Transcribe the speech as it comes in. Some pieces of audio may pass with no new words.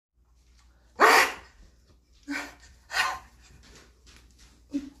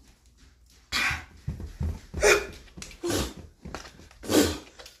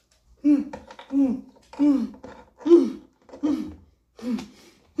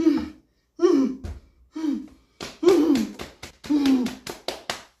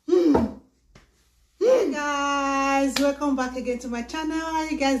welcome back again to my channel. How are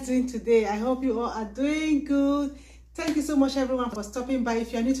you guys doing today? I hope you all are doing good. Thank you so much everyone for stopping by.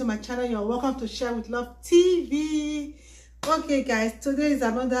 If you're new to my channel, you're welcome to Share with Love TV. Okay guys, today is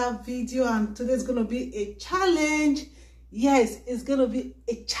another video and today is going to be a challenge. Yes, it's going to be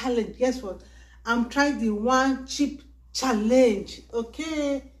a challenge. Guess what? I'm trying the one chip challenge.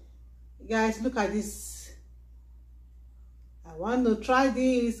 Okay guys, look at this. I want to try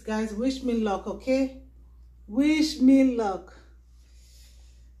this, guys. Wish me luck. Okay, wish me luck.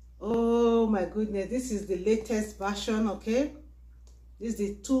 Oh my goodness, this is the latest version. Okay, this is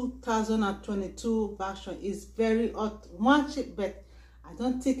the 2022 version. It's very hot, one chip, but I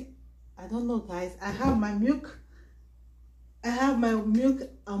don't know guys. I have my milk and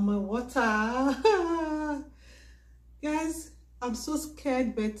my water. Guys, I'm so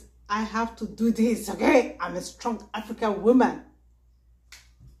scared, but I have to do this. Okay, I'm a strong African woman.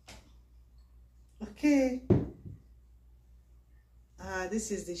 Okay,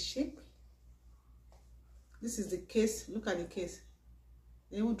 this is the shape. This is the case. Look at the case.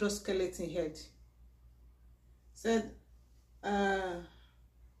 They will draw skeleton head. Said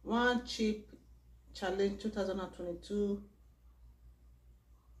one chip challenge 2022.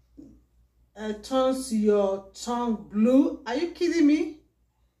 Turns your tongue blue. Are you kidding me?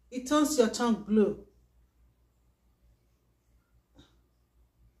 It turns your tongue blue.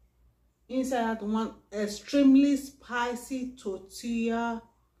 Inside one extremely spicy tortilla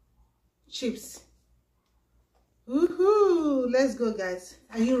chips. Woohoo! Let's go, guys.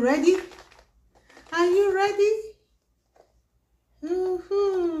 Are you ready? Are you ready?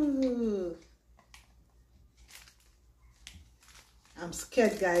 Woohoo! I'm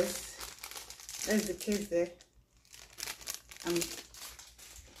scared, guys. There's the case there.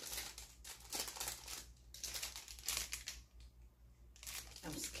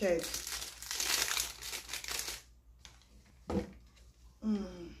 I'm scared.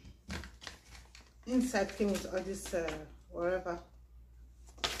 Inside came with all this whatever.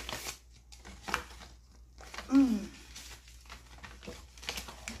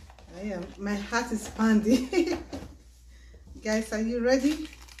 My heart is pounding. Guys, are you ready?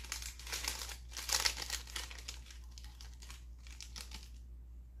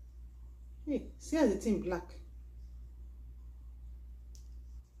 Hey, see how the thing black.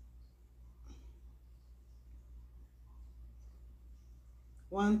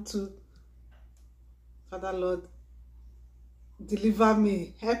 One, two. Father Lord, deliver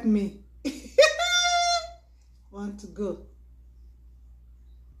me, help me. Want to go?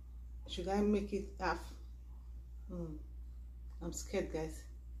 Should I make it half? I'm scared, guys.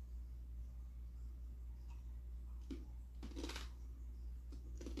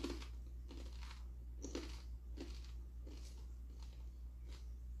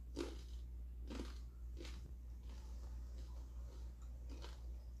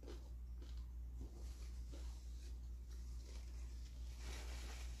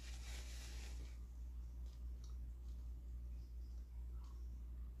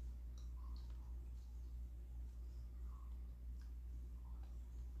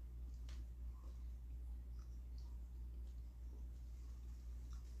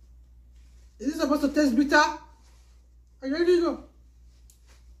 Is this supposed to taste bitter? Are you ready to go?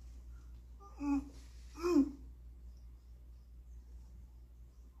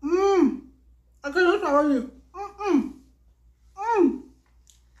 I cannot follow you.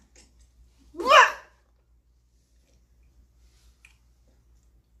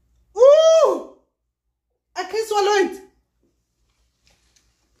 Ooh! I can't swallow it.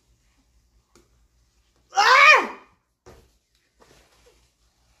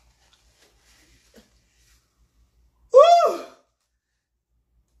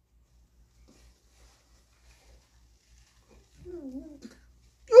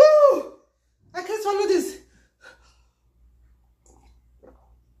 I can't swallow this.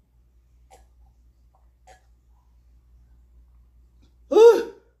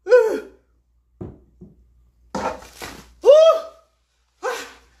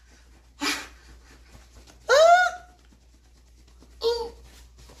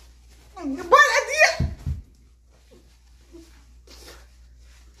 Bad idea.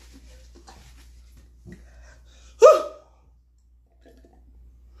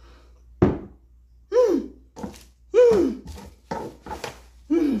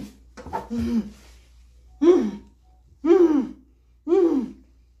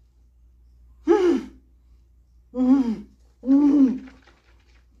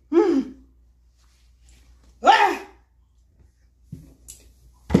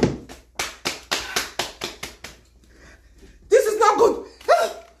 This is not good.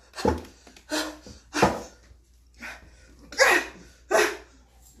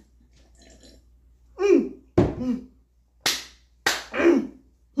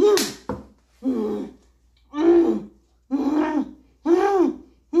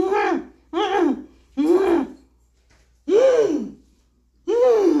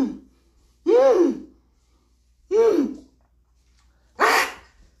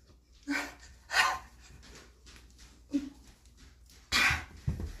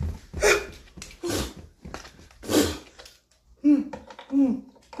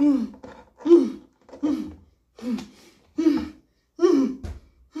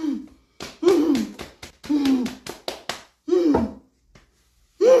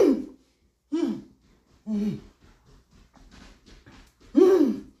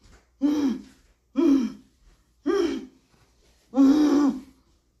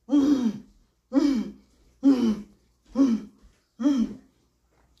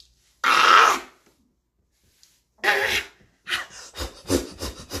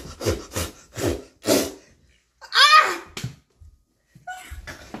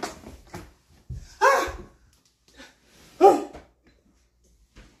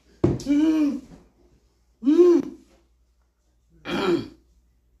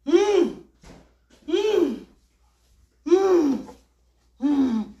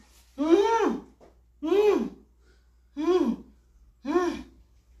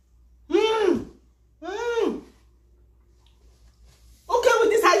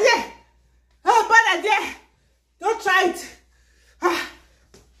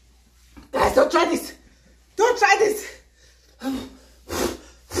 Guys, don't try this. Don't try this.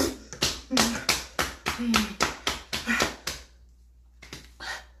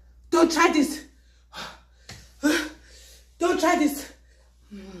 Don't try this. Don't try this.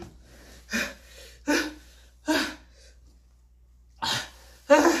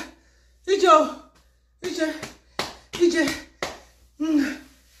 EJ.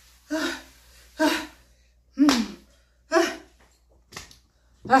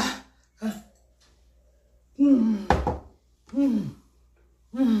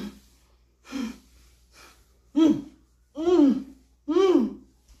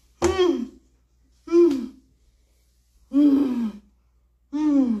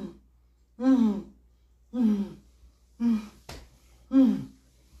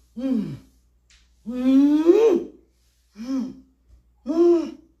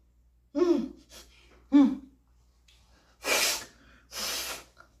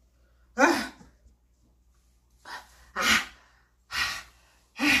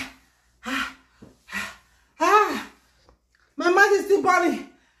 My mouth is still burning.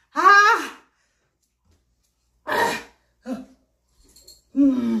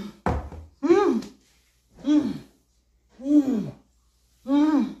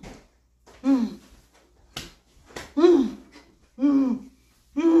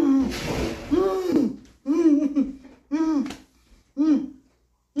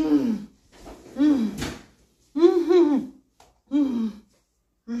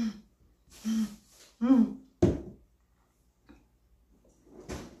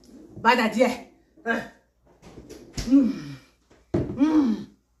 Bad idea.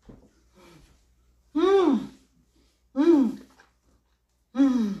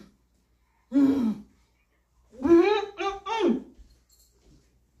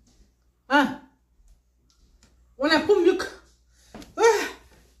 When I put milk, I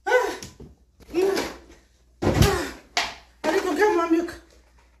need to get more milk.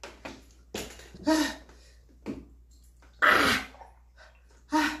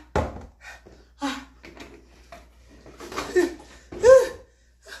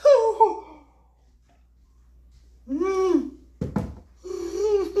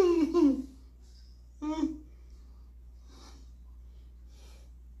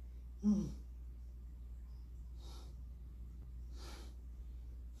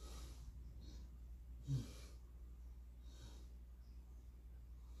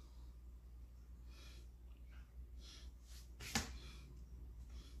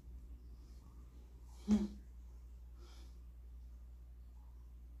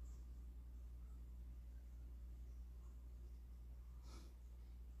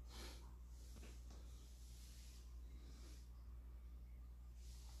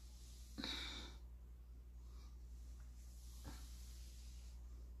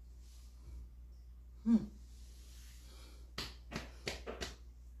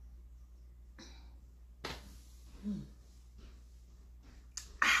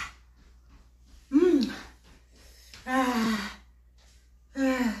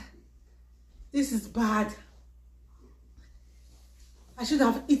 This is bad. I should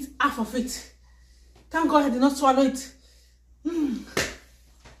have eaten half of it. Thank God I did not swallow it.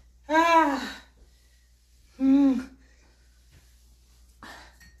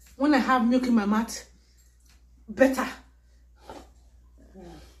 When I have milk in my mouth, better.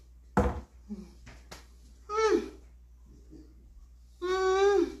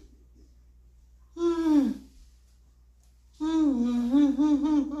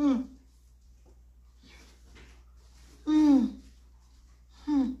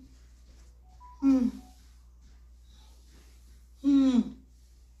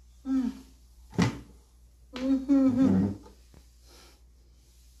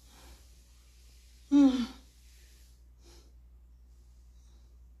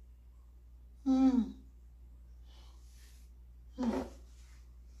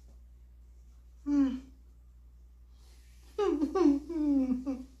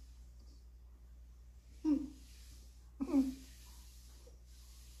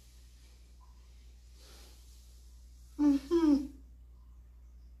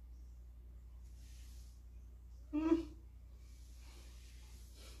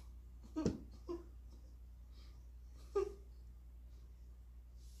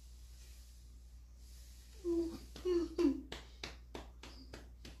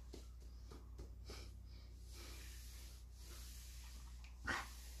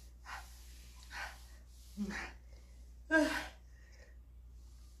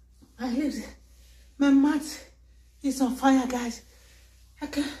 My lips, my mouth is on fire, guys. I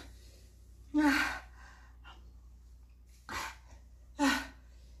can.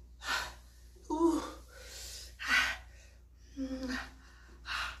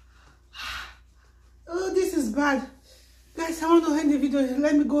 want to end the video.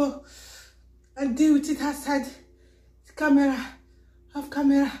 Let me go and deal with it outside the camera. Off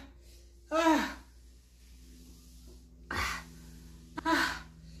camera.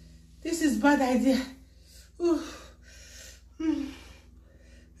 This is bad idea.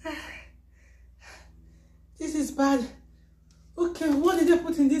 This is bad. Okay, what did they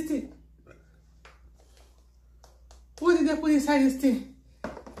put in this thing? What did they put inside this thing?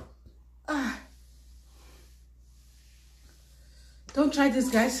 Don't try this,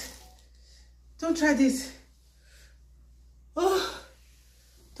 guys. Don't try this. Oh,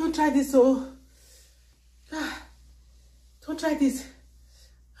 don't try this. Oh, don't try this.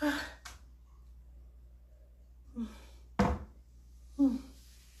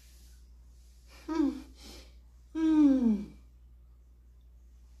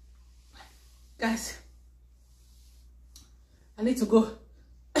 Guys, I need to go.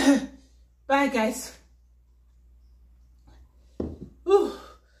 Bye, guys. Ooh,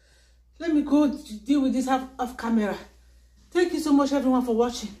 let me go deal with this off camera. Thank you so much, everyone, for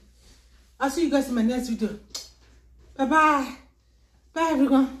watching. I'll see you guys in my next video. Bye bye. Bye,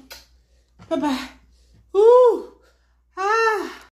 everyone. Bye bye. Ooh.